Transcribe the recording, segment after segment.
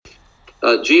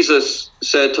Jesus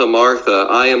said to Martha,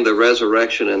 I am the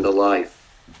resurrection and the life.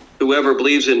 Whoever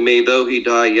believes in me, though he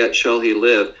die, yet shall he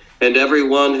live. And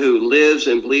everyone who lives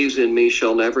and believes in me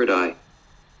shall never die.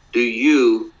 Do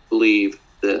you believe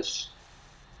this?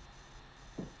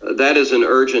 That is an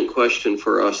urgent question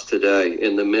for us today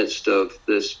in the midst of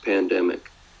this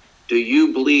pandemic. Do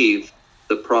you believe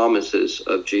the promises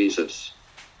of Jesus?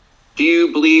 Do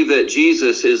you believe that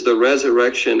Jesus is the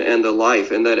resurrection and the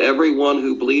life, and that everyone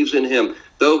who believes in him,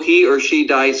 though he or she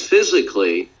dies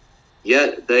physically,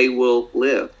 yet they will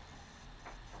live?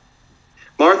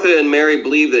 Martha and Mary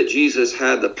believed that Jesus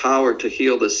had the power to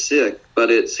heal the sick,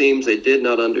 but it seems they did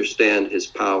not understand his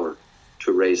power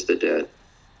to raise the dead.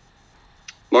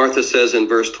 Martha says in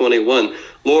verse 21,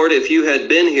 Lord, if you had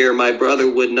been here, my brother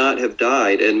would not have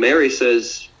died. And Mary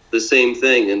says the same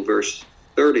thing in verse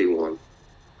 31.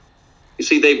 You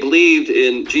see, they believed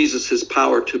in Jesus'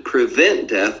 power to prevent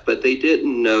death, but they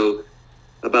didn't know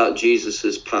about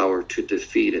Jesus' power to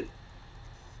defeat it.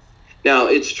 Now,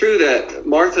 it's true that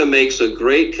Martha makes a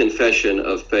great confession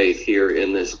of faith here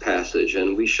in this passage,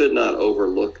 and we should not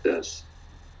overlook this.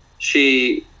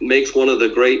 She makes one of the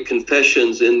great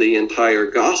confessions in the entire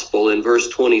gospel. In verse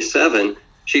 27,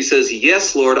 she says,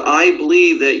 Yes, Lord, I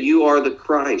believe that you are the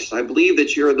Christ. I believe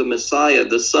that you're the Messiah,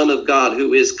 the Son of God,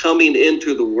 who is coming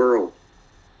into the world.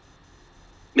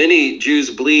 Many Jews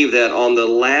believe that on the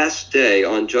last day,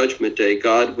 on Judgment Day,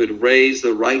 God would raise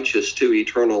the righteous to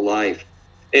eternal life.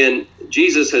 And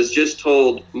Jesus has just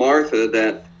told Martha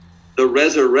that the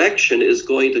resurrection is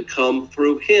going to come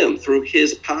through him, through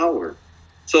his power.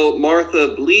 So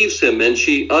Martha believes him, and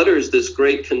she utters this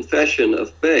great confession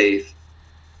of faith,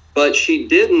 but she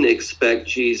didn't expect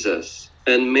Jesus,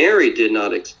 and Mary did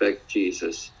not expect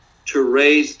Jesus to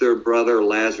raise their brother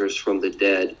Lazarus from the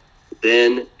dead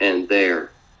then and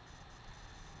there.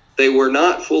 They were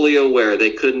not fully aware,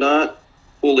 they could not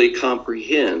fully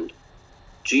comprehend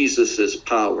Jesus'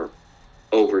 power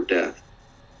over death.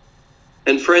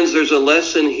 And friends, there's a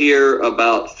lesson here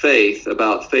about faith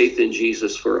in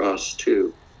Jesus for us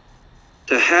too.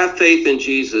 To have faith in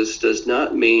Jesus does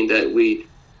not mean that we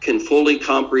can fully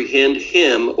comprehend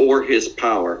him or his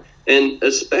power, and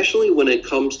especially when it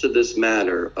comes to this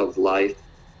matter of life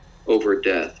over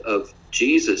death, of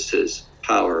Jesus'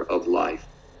 power of life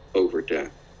over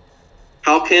death.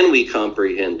 How can we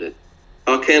comprehend it?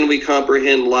 How can we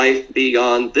comprehend life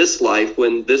beyond this life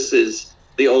when this is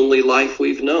the only life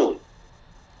we've known?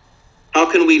 How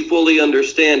can we fully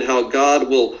understand how God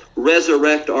will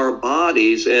resurrect our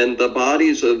bodies and the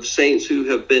bodies of saints who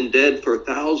have been dead for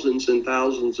thousands and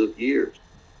thousands of years?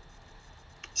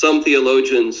 Some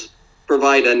theologians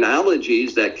provide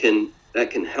analogies that can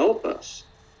help us.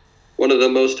 One of the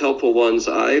most helpful ones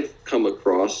I've come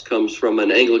across comes from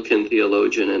an Anglican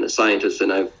theologian and a scientist,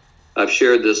 and I've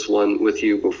shared this one with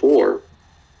you before.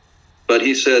 But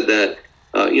he said that,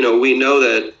 we know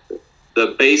that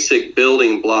the basic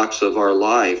building blocks of our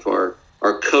life are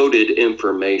coded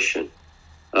information.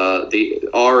 The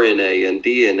RNA and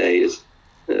DNA,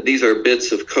 these are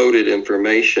bits of coded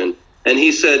information. And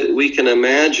he said we can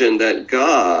imagine that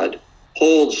God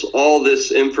holds all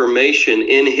this information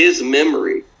in his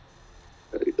memory,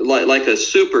 like a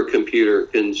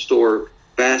supercomputer can store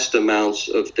vast amounts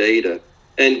of data.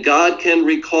 And God can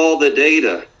recall the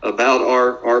data about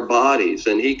our bodies,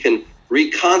 and he can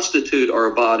reconstitute our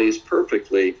bodies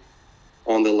perfectly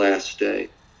on the last day.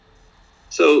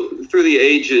 So through the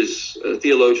ages,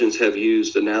 theologians have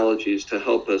used analogies to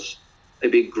help us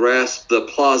maybe grasp the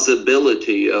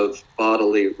plausibility of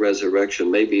bodily resurrection.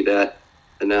 Maybe that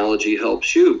analogy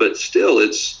helps you, but still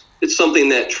it's something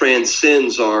that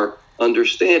transcends our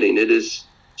understanding. It is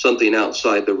something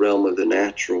outside the realm of the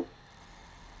natural.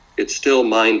 It's still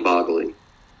mind-boggling.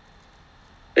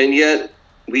 And yet,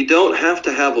 we don't have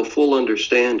to have a full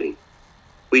understanding.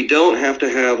 We don't have to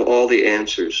have all the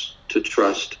answers to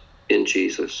trust in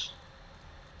Jesus.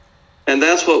 And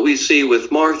that's what we see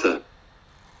with Martha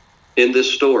in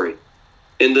this story.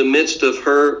 In the midst of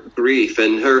her grief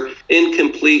and her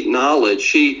incomplete knowledge,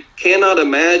 she cannot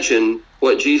imagine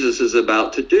what Jesus is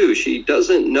about to do. She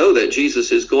doesn't know that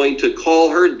Jesus is going to call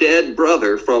her dead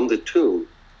brother from the tomb.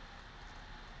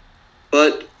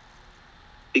 But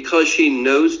because she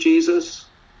knows Jesus,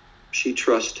 she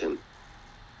trusts him.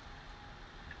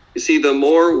 You see, the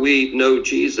more we know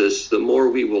Jesus, the more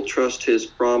we will trust his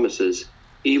promises,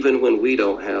 even when we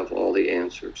don't have all the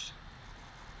answers.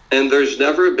 And there's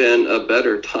never been a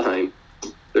better time,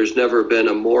 there's never been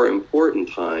a more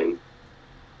important time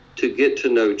to get to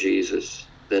know Jesus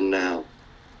than now.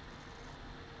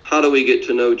 How do we get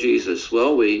to know Jesus?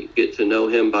 Well, we get to know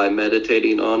him by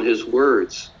meditating on his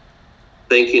words,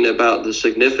 thinking about the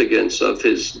significance of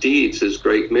his deeds, his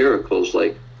great miracles,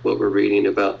 like what we're reading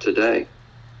about today.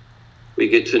 We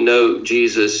get to know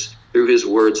Jesus through his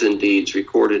words and deeds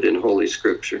recorded in Holy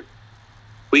Scripture.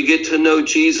 We get to know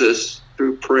Jesus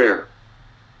through prayer.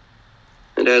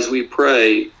 And as we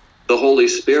pray, the Holy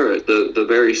Spirit, the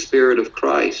very Spirit of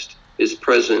Christ, is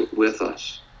present with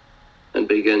us and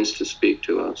begins to speak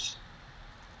to us.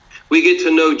 We get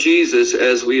to know Jesus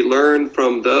as we learn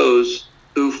from those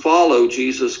who follow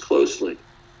Jesus closely.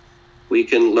 We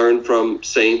can learn from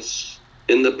saints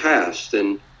in the past,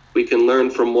 and we can learn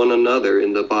from one another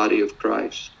in the body of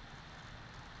Christ.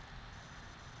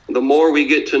 The more we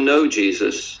get to know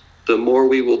Jesus, the more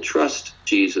we will trust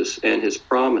Jesus and his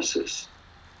promises,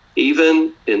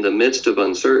 even in the midst of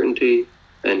uncertainty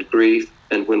and grief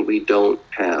and when we don't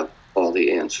have all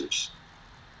the answers.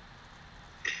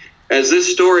 As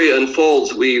this story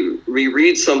unfolds, we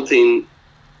read something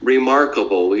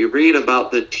remarkable. We read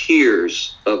about the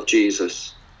tears of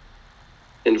Jesus.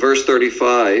 In verse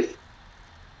 35,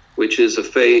 which is a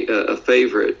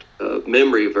favorite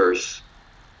memory verse,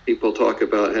 people talk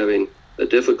about having a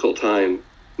difficult time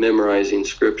memorizing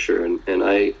Scripture, and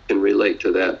I can relate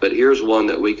to that. But here's one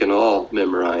that we can all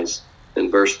memorize in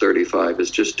verse 35.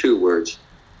 It's just two words: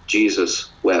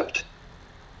 Jesus wept.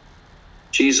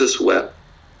 Jesus wept.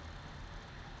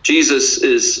 Jesus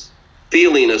is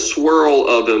feeling a swirl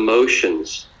of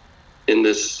emotions in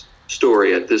this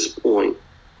story at this point.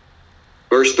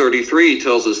 Verse 33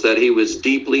 tells us that he was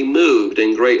deeply moved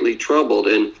and greatly troubled,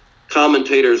 and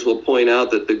commentators will point out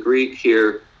that the Greek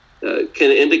here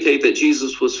can indicate that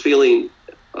Jesus was feeling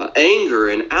anger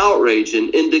and outrage and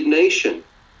indignation.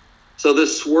 So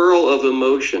this swirl of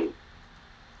emotion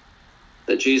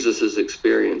that Jesus is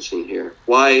experiencing here.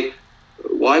 Why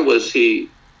was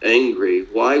he angry?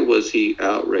 Why was he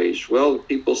outraged? Well,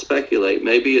 people speculate.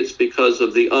 Maybe it's because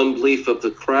of the unbelief of the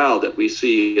crowd that we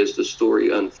see as the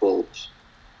story unfolds.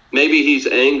 Maybe he's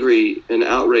angry and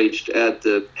outraged at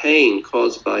the pain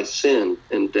caused by sin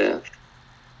and death.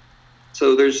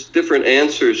 So there's different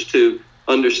answers to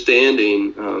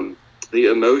understanding the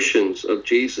emotions of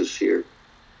Jesus here.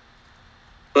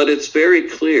 But it's very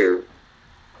clear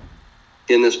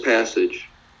in this passage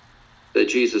that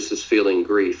Jesus is feeling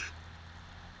grief.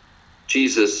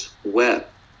 Jesus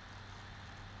wept.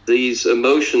 These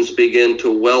emotions begin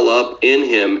to well up in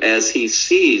him as he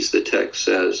sees, the text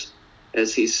says,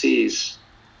 as he sees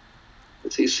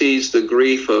the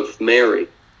grief of Mary,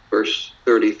 verse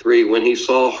 33, when he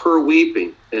saw her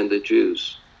weeping and the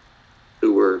Jews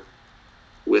who were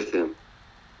with him.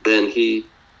 Then he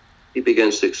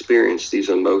begins to experience these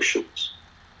emotions.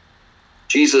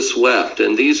 Jesus wept,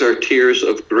 and these are tears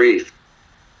of grief.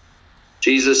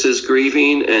 Jesus is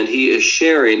grieving, and he is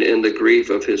sharing in the grief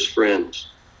of his friends.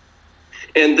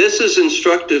 And this is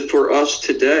instructive for us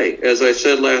today. As I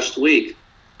said last week,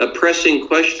 a pressing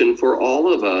question for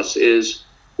all of us is,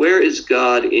 where is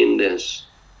God in this?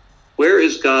 Where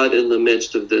is God in the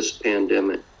midst of this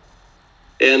pandemic?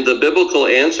 And the biblical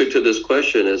answer to this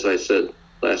question, as I said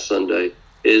last Sunday,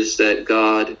 is that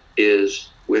God is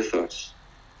with us.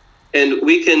 And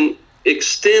we can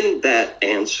extend that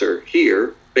answer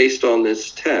here based on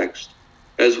this text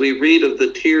as we read of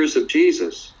the tears of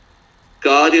Jesus.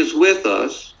 God is with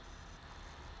us,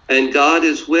 and God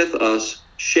is with us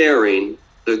sharing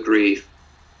the grief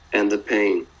and the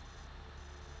pain.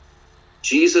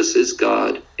 Jesus is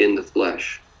God in the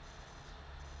flesh.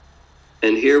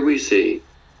 And here we see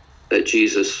that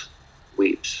Jesus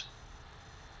weeps.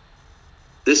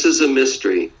 This is a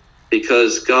mystery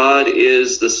because God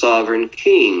is the sovereign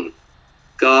king.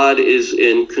 God is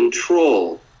in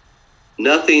control.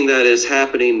 Nothing that is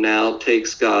happening now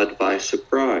takes God by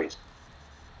surprise.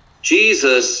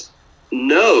 Jesus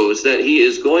knows that he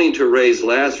is going to raise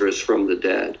Lazarus from the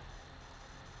dead.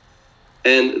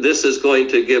 And this is going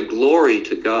to give glory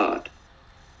to God.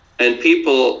 And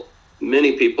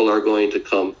many people are going to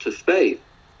come to faith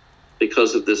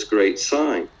because of this great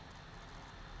sign.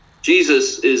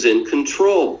 Jesus is in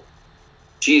control.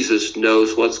 Jesus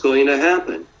knows what's going to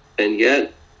happen. And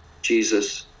yet,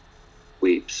 Jesus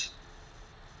weeps.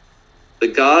 The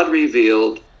God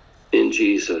revealed in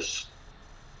Jesus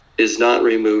is not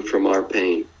removed from our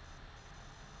pain.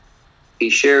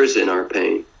 He shares in our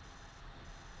pain.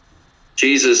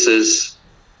 Jesus'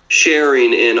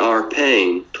 sharing in our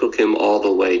pain took him all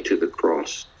the way to the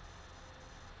cross.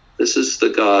 This is the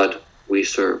God we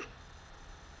serve.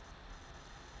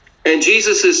 And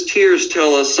Jesus' tears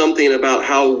tell us something about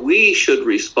how we should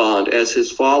respond as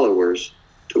his followers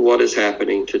to what is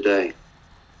happening today.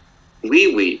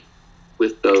 We weep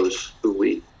with those who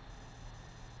weep.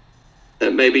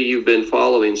 And maybe you've been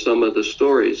following some of the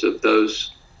stories of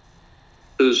those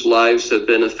whose lives have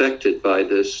been affected by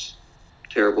this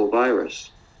terrible virus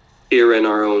here in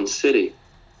our own city.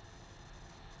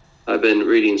 I've been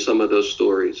reading some of those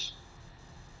stories.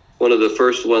 One of the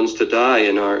first ones to die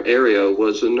in our area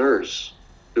was a nurse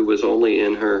who was only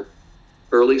in her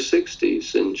early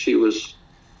 60s, and she was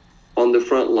on the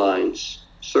front lines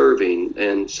serving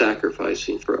and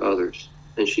sacrificing for others,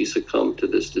 and she succumbed to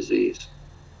this disease.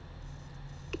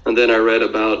 And then I read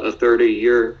about a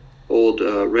 30-year-old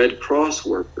Red Cross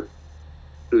worker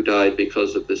who died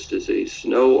because of this disease.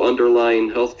 No underlying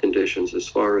health conditions as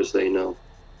far as they know.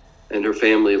 And her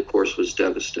family, of course, was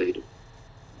devastated.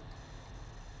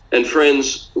 And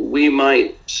friends, we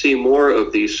might see more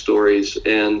of these stories,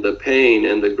 and the pain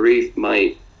and the grief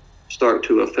might start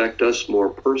to affect us more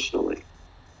personally,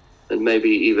 and maybe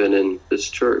even in this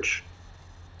church.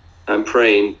 I'm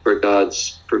praying for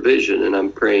God's provision, and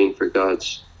I'm praying for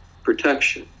God's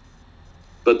protection.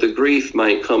 But the grief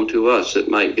might come to us. It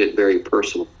might get very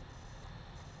personal.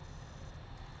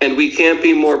 And we can't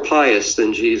be more pious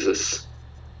than Jesus.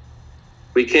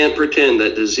 We can't pretend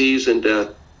that disease and death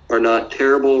are not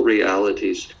terrible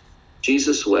realities.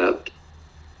 Jesus wept.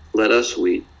 Let us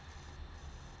weep.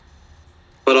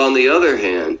 But on the other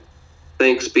hand,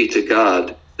 thanks be to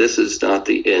God, this is not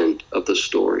the end of the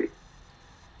story.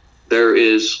 There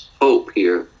is hope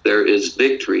here. There is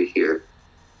victory here.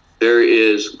 There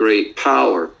is great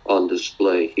power on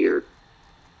display here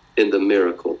in the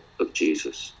miracle of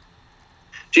Jesus.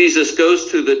 Jesus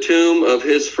goes to the tomb of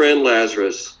his friend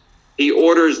Lazarus. He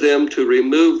orders them to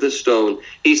remove the stone.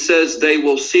 He says they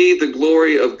will see the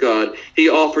glory of God. He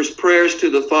offers prayers to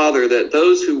the Father that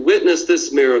those who witness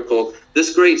this miracle,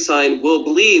 this great sign, will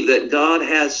believe that God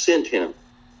has sent him.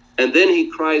 And then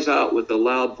he cries out with a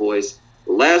loud voice,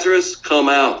 "Lazarus, come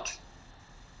out."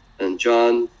 And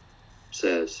John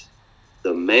says,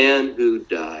 the man who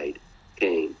died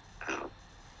came out.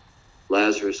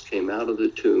 Lazarus came out of the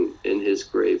tomb in his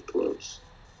grave clothes.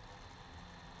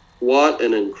 What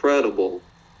an incredible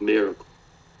miracle.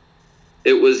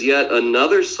 It was yet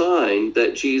another sign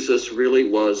that Jesus really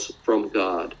was from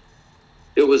God.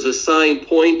 It was a sign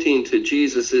pointing to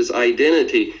Jesus'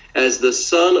 identity as the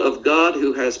Son of God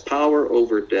who has power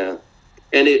over death.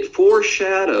 And it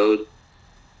foreshadowed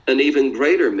an even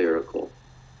greater miracle,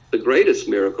 the greatest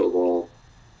miracle of all,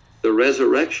 the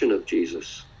resurrection of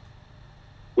Jesus,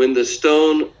 when the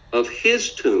stone of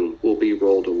his tomb will be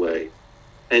rolled away,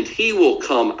 and he will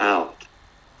come out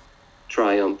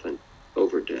triumphant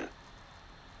over death.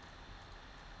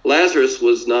 Lazarus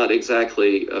was not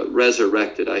exactly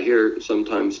resurrected. I hear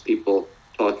sometimes people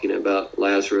talking about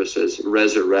Lazarus as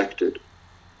resurrected,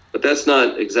 but that's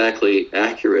not exactly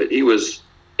accurate. He was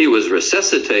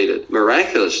resuscitated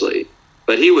miraculously,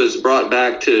 but he was brought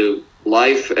back to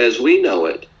life as we know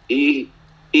it. He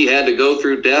had to go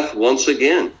through death once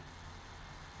again.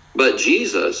 But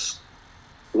Jesus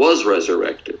was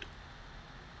resurrected.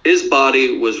 His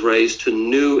body was raised to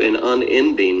new and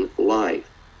unending life.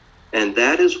 And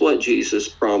that is what Jesus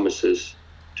promises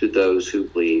to those who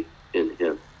believe in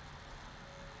him.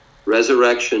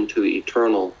 Resurrection to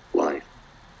eternal life.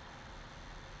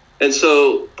 And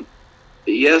so,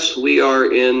 yes, we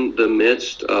are in the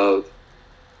midst of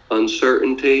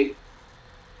uncertainty,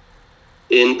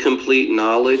 incomplete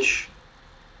knowledge,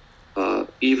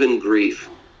 even grief,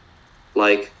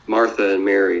 like Martha and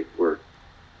Mary were.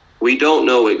 We don't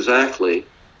know exactly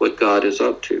what God is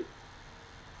up to.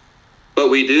 But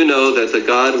we do know that the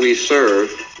God we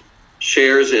serve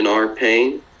shares in our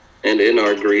pain and in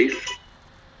our grief.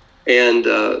 And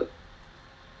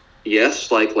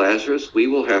yes, like Lazarus, we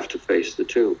will have to face the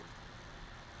tomb.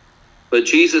 But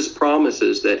Jesus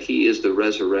promises that he is the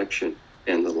resurrection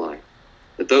and the life.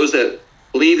 That those that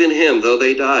believe in him, though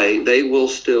they die, they will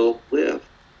still live.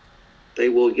 They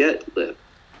will yet live.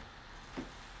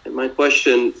 And my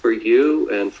question for you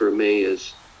and for me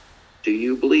is, do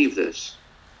you believe this?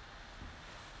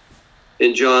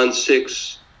 In John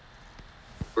 6,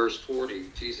 verse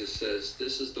 40, Jesus says,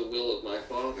 "This is the will of my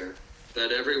Father,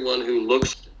 that everyone who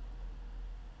looks..."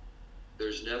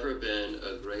 There's never been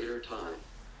a greater time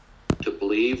to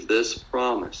believe this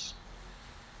promise.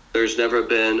 There's never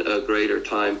been a greater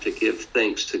time to give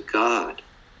thanks to God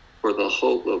for the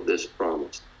hope of this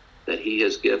promise that he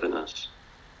has given us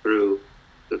through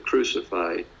the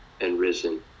crucified and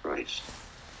risen Christ.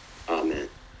 Amen.